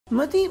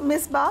मती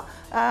मिसबा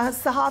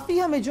सहाफ़ी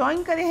हमें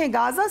ज्वाइन करे हैं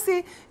गाज़ा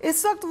से।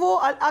 इस वक्त वो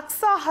अल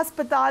अक्सा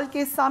हस्पताल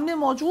के सामने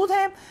मौजूद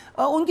हैं,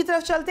 उनकी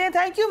तरफ चलते हैं।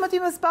 थैंक यू मती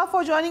Misbah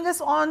for joining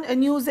us on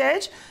news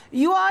as.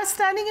 You are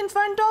standing in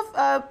front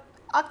of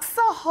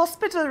Aqsa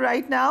Hospital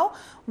right now.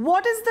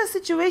 What is the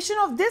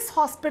situation of this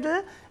hospital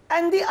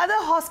and the other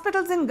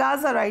hospitals in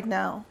Gaza right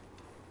now?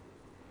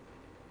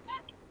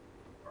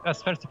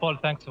 Yes, first of all,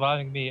 thanks for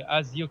having me.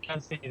 As you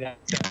can see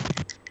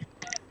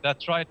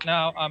that right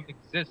now I'm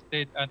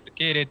existed and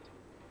located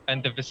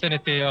in the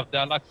vicinity of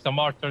the Al-Aqsa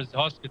Martyrs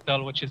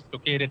Hospital, which is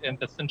located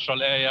in the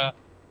central area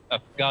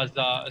of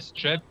Gaza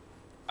Strip.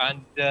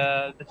 And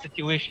the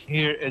situation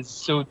here is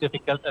so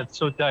difficult and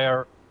so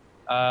dire.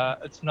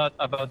 It's not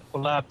about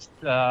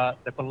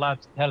the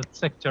collapsed health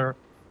sector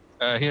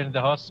here in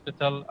the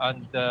hospital,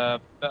 and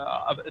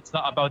it's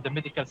not about the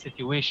medical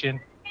situation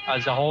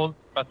as a whole.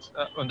 But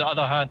on the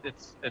other hand,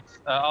 it's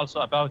also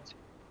about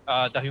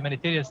the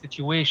humanitarian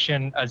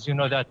situation. As you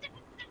know, that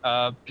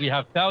we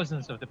have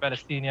thousands of the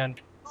Palestinian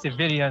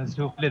civilians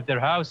who fled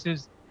their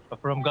houses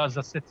from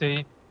Gaza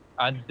City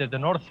and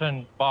the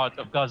northern part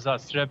of Gaza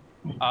Strip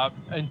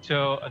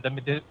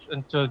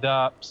into the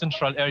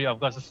central area of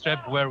Gaza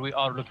Strip, where we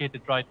are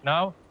located right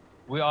now.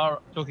 We are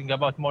talking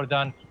about more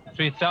than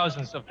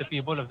 3,000 of the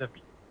people, of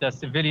the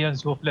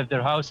civilians who fled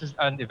their houses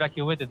and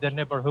evacuated their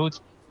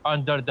neighborhoods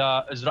under the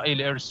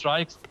Israeli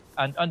airstrikes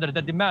and under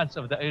the demands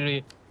of the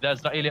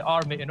Israeli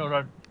army in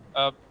order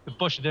to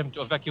push them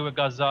to evacuate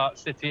Gaza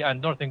City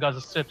and northern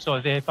Gaza Strip. So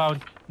they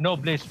found no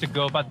place to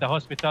go but the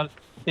hospital.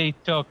 They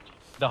took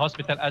the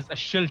hospital as a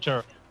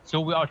shelter. So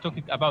we are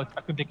talking about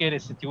a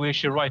complicated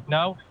situation right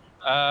now.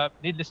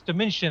 Needless to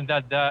mention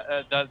that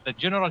the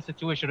general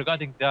situation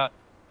regarding the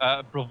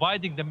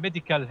providing the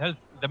medical health,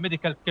 the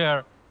medical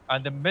care,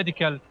 and the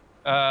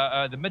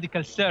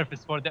medical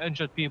service for the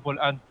injured people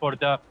and for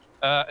the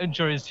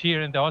injuries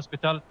here in the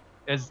hospital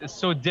is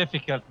so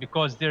difficult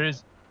because there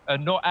is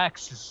no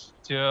access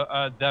to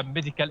the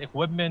medical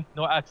equipment,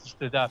 no access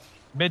to the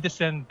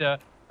medicine.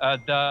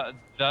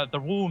 The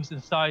rooms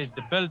inside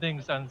the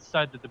buildings and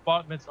inside the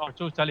departments are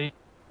totally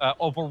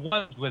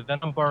overwhelmed with the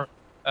number,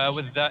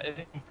 with the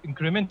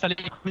incrementally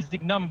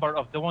increasing number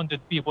of the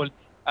wounded people.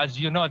 As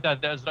you know,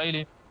 that the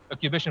Israeli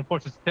occupation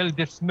forces till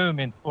this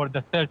moment, for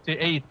the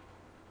 38th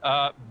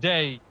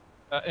day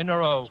in a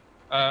row,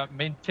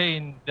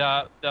 maintain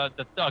the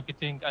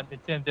targeting and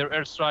maintain their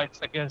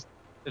airstrikes against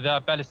the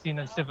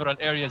Palestinian several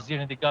areas here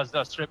in the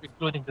Gaza Strip,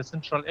 including the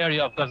central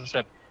area of Gaza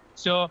Strip.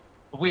 So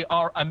we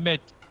are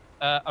amid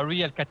a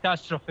real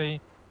catastrophe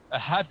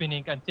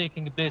happening and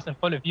taking place in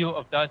full view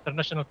of the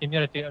international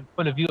community and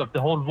full view of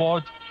the whole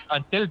world.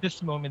 Until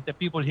this moment, the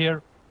people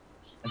here,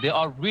 they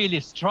are really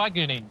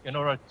struggling in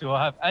order to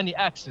have any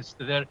access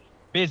to their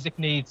basic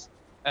needs,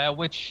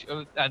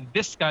 and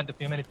this kind of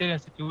humanitarian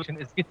situation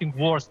is getting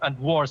worse and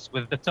worse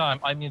with the time.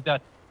 I mean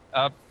that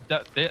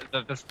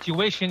the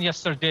situation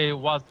yesterday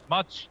was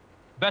much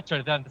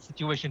better than the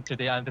situation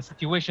today, and the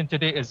situation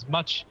today is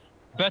much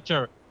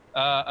better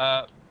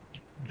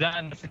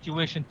than the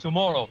situation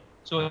tomorrow.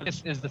 So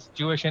this is the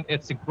situation.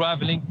 It's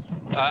graveling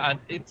and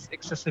it's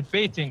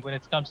exacerbating when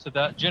it comes to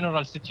the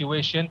general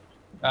situation.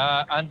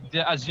 And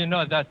as you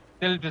know, that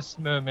till this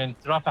moment,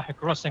 Rafah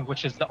crossing,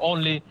 which is the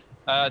only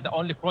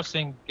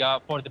crossing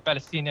for the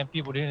Palestinian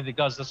people here in the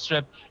Gaza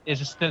Strip,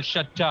 is still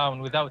shut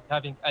down without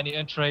having any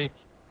entry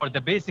for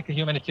the basic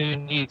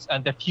humanitarian needs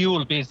and the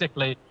fuel,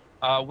 basically,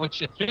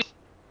 which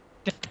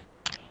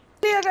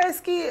अगर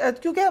इसकी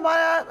क्योंकि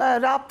हमारा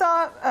राब्ता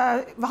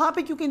वहाँ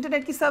पे क्योंकि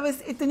internet की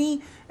service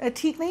इतनी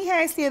ठीक नहीं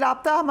है, इसलिए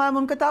राब्ता हमारा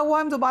मुनक़ता हुआ।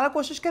 हम दोबारा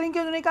कोशिश करेंगे।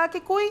 उन्होंने कहा कि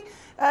कोई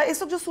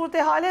इस वक्त जो सूरत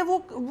हाल है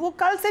वो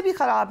कल से भी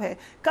ख़राब है,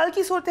 कल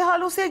की सूरत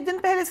हाल उससे एक दिन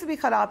पहले से भी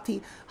ख़राब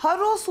थी। हर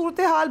रोज़ सूरत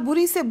हाल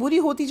बुरी से बुरी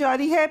होती जा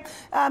रही है।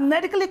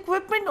 मेडिकल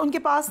इक्विपमेंट उनके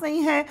पास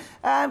नहीं है,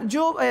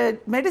 जो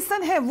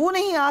मेडिसिन है वो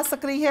नहीं आ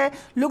सक रही है।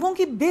 लोगों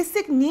की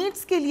बेसिक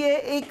नीड्स के लिए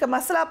एक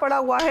मसला पड़ा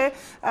हुआ है।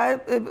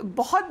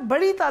 बहुत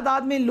बड़ी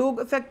तादाद में लोग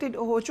अफेक्टेड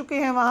हो चुके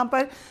हैं वहाँ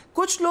पर।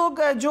 कुछ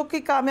लोग जो कि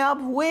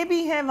कामयाब हुए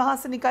भी हैं वहाँ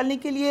से निकलने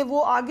के लिए, वो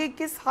आगे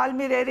किस हाल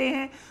में रह रहे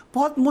हैं,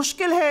 बहुत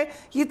मुश्किल है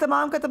ये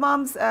तमाम का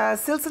तमाम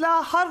सिलसिला।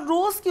 हर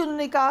रोज़ की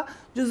उन्होंने कहा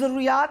जो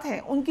ज़रूरियात हैं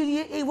उनके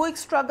लिए वो एक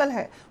स्ट्रगल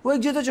है, वो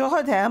एक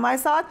जदोजहद है। हमारे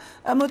साथ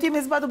मोती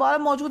मिसबा दोबारा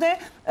मौजूद है।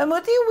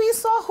 मोती, we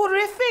saw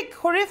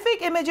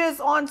horrific images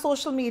on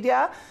social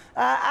media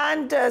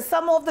and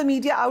some of the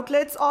media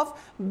outlets of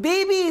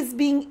babies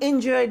being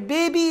injured,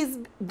 babies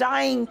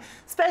dying,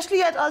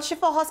 especially at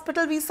Al-Shifa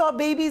Hospital. We saw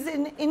babies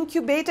in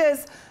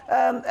incubators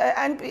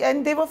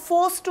and they were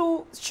forced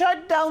to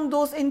shut down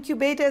those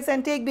incubators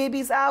and take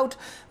babies out.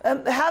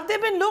 Have they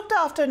been looked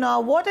after now?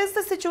 What is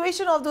the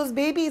situation of those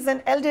babies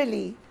and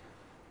elderly?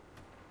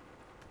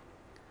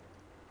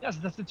 Yes,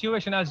 the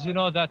situation, as you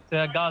know, that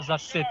Gaza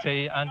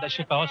City and the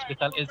Shifa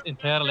Hospital is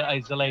entirely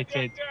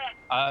isolated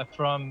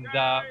from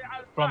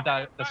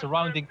the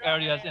surrounding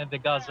areas in the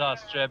Gaza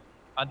Strip,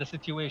 and the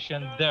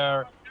situation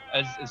there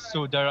is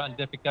so dire and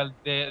difficult.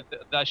 The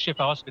Shifa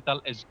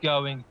Hospital is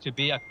going to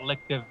be a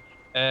collective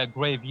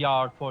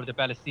graveyard for the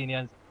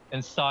Palestinians.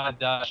 inside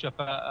the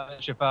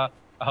Shifa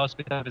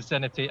hospital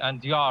vicinity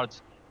and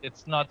yards.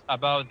 It's not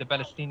about the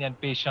Palestinian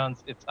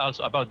patients. It's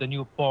also about the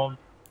newborn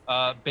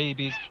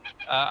babies,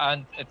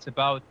 and it's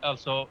about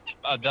also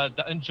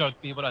the injured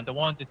people and the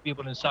wounded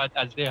people inside,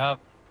 as they have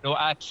no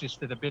access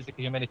to the basic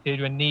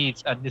humanitarian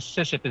needs and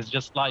necessities,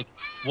 just like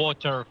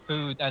water,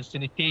 food, and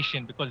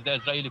sanitation, because the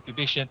Israeli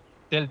occupation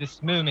till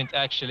this moment,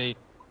 actually,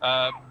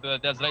 the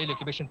Israeli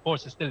occupation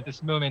forces till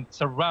this moment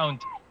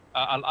surround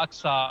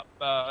Al-Aqsa,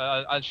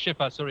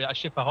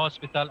 Al-Shifa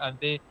hospital, and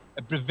they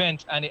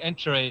prevent any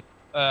entry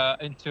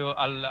into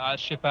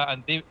Al-Shifa,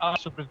 and they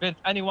also prevent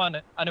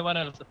anyone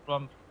else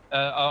from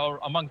or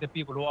among the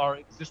people who are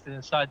existing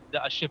inside the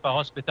Al-Shifa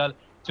hospital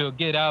to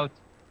get out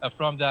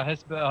from the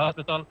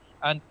hospital,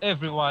 and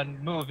everyone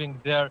moving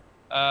there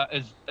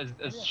is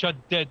shot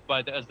dead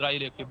by the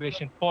Israeli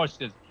occupation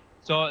forces.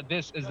 So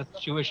this is the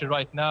situation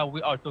right now.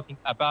 We are talking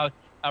about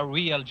a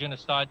real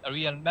genocide, a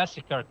real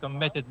massacre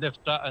committed left,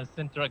 right, and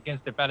center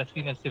against the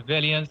Palestinian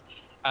civilians.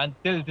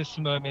 Until this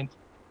moment,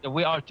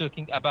 we are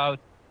talking about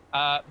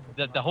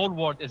the whole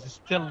world is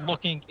still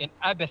looking in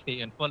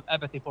apathy, in full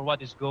apathy for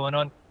what is going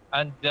on,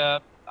 and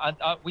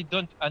we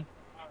don't. And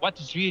what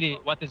is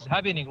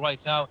happening right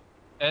now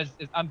is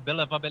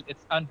unbelievable.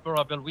 It's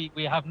unbearable.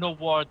 We have no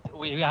word.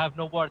 We have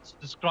no words to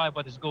describe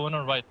what is going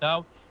on right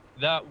now.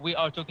 That we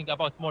are talking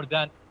about more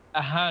than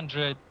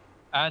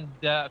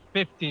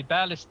 150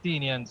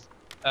 Palestinians,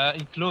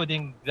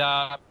 including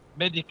the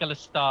medical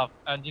staff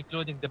and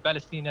including the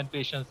Palestinian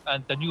patients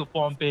and the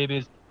newborn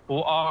babies,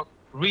 who are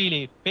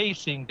really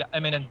facing the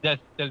imminent death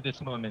till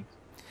this moment.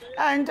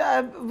 And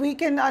we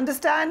can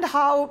understand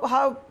how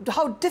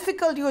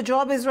difficult your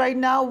job is right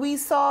now. We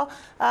saw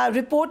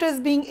reporters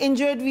being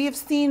injured. We have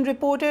seen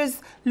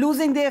reporters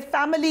losing their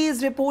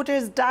families,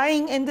 reporters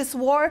dying in this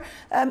war.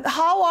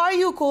 How are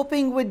you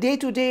coping with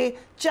day-to-day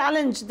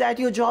challenge that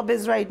your job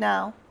is right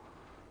now?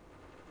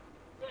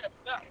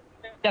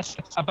 Yes,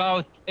 it's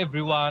about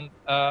everyone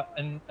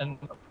and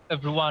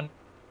everyone,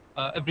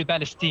 every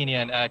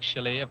Palestinian,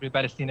 actually, every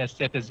Palestinian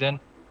citizen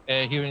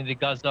here in the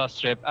Gaza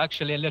Strip.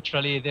 Actually,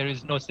 literally, there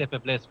is no safe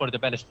place for the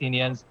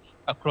Palestinians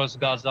across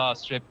Gaza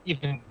Strip,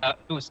 even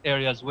those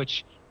areas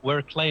which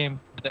were claimed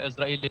by the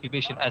Israeli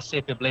occupation as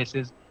safe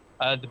places.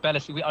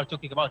 We are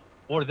talking about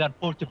more than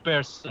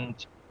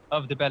 40%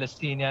 of the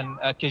Palestinian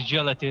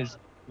casualties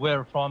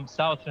were from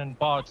southern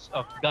parts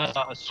of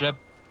Gaza Strip,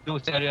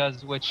 those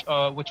areas which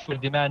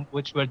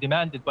were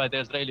demanded by the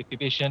Israeli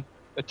occupation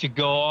to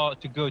go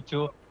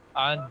to.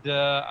 And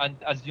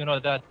as you know,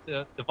 that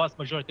the vast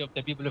majority of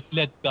the people who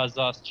fled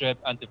Gaza Strip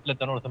and fled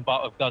the northern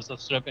part of Gaza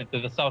Strip into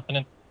the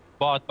southern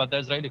part, but the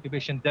Israeli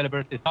occupation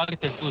deliberately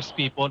targeted those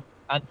people.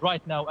 And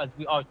right now, as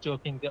we are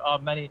talking, there are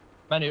many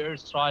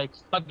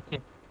airstrikes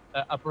targeting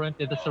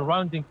apparently the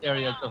surrounding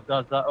areas of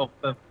Gaza, of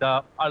the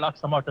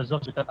Al-Aqsa Martyrs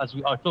Hospital, as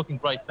we are talking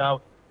right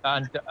now.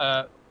 And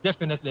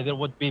definitely there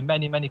would be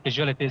many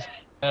casualties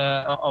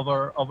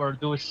over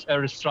those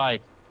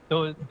airstrikes.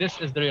 So this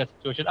is the real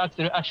situation.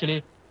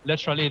 Actually,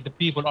 literally, the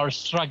people are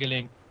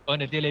struggling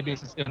on a daily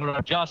basis in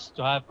order just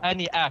to have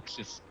any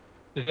access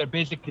to their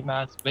basic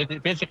demands,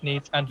 basic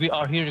needs. And we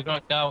are hearing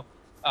right now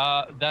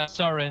the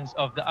sirens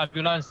of the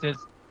ambulances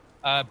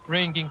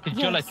bringing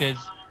casualties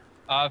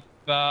of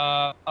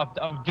the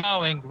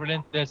ongoing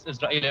relentless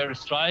Israeli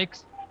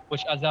airstrikes,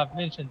 which, as I've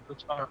mentioned,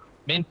 which are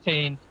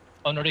maintained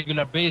on a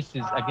regular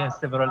basis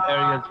against several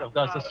areas of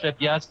Gaza Strip.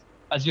 Yes,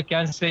 as you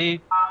can see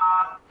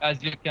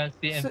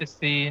in the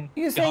scene.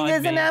 You're saying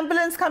there's an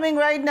ambulance coming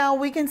right now.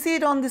 We can see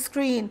it on the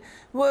screen.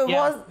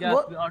 Yes,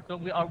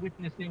 we are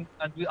witnessing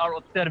and we are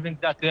observing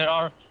that there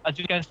are, as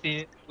you can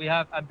see, we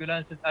have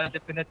ambulances, and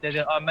definitely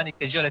there are many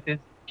casualties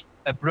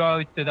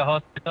brought to the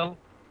hospital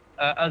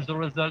as a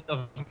result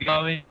of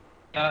ongoing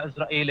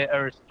Israeli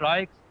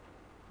airstrikes.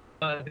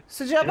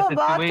 So जब हम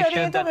बात कर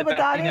रहे हैं तो हमें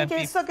बता रहे हैं कि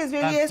इस वक्त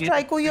इजरायली एयर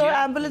स्ट्राइक हुई और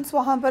एम्बुलेंस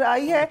वहाँ पर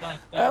आई है.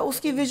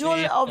 उसकी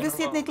विजुअल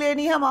ऑब्वियसली इतनी क्लियर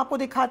नहीं है, हम आपको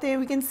दिखाते हैं.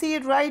 We can see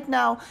it right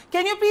now.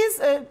 Can you please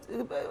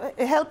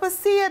help us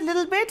see a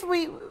little bit,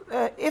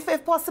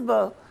 if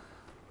possible?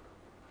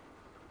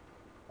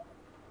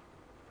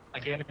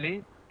 Again,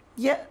 please.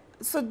 Yeah.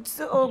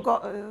 Oh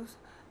God.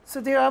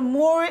 So there are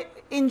more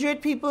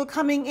injured people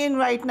coming in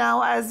right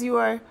now as you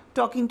are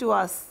talking to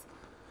us.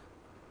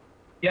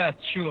 Yes,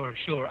 sure.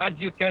 As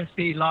you can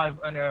see live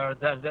on air,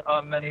 there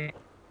are many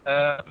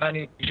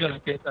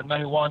casualties and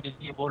many wounded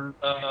people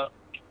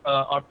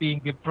are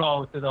being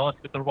brought to the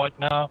hospital right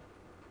now.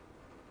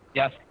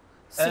 Yes.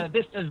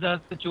 This is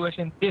the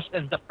situation. This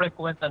is the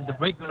frequent and the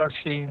regular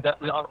scene that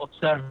we are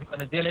observing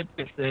on a daily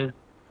basis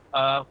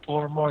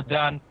for more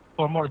than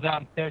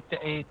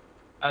 38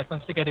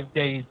 consecutive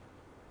days.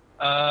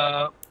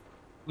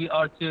 We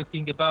are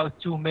talking about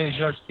two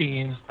major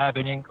scenes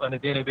happening on a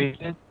daily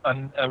basis,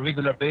 on a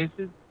regular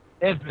basis.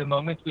 Every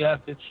moment we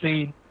have the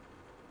scene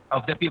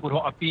of the people who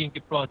are being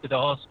brought to the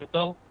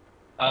hospital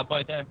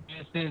by the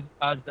ambulances,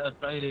 as the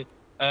Israeli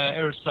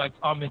airstrikes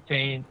are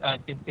maintained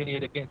and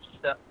continued against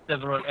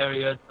several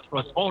areas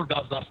across all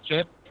Gaza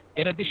Strip.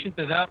 In addition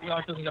to that, we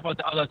are talking about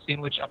the other scene,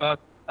 which about,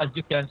 as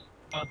you can see,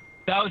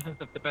 thousands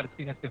of the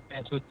Palestinian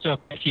civilians who took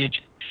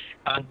refuge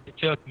and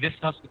took this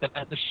hospital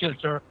as a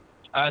shelter,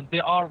 and they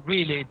are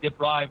really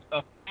deprived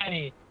of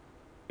any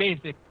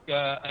basic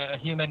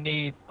human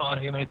needs or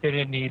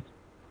humanitarian needs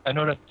in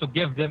order to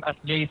give them at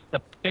least the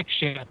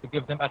protection, to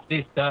give them at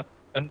least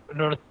in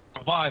order to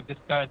survive this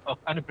kind of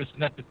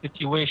unprecedented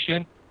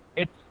situation.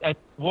 It's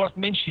worth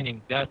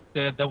mentioning that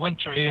the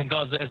winter here in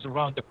Gaza is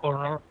around the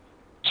corner,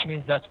 which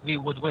means that we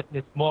would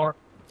witness more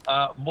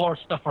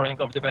suffering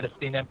of the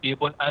Palestinian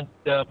people and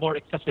more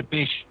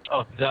exacerbation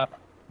of the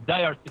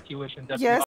dire situation that we Yes.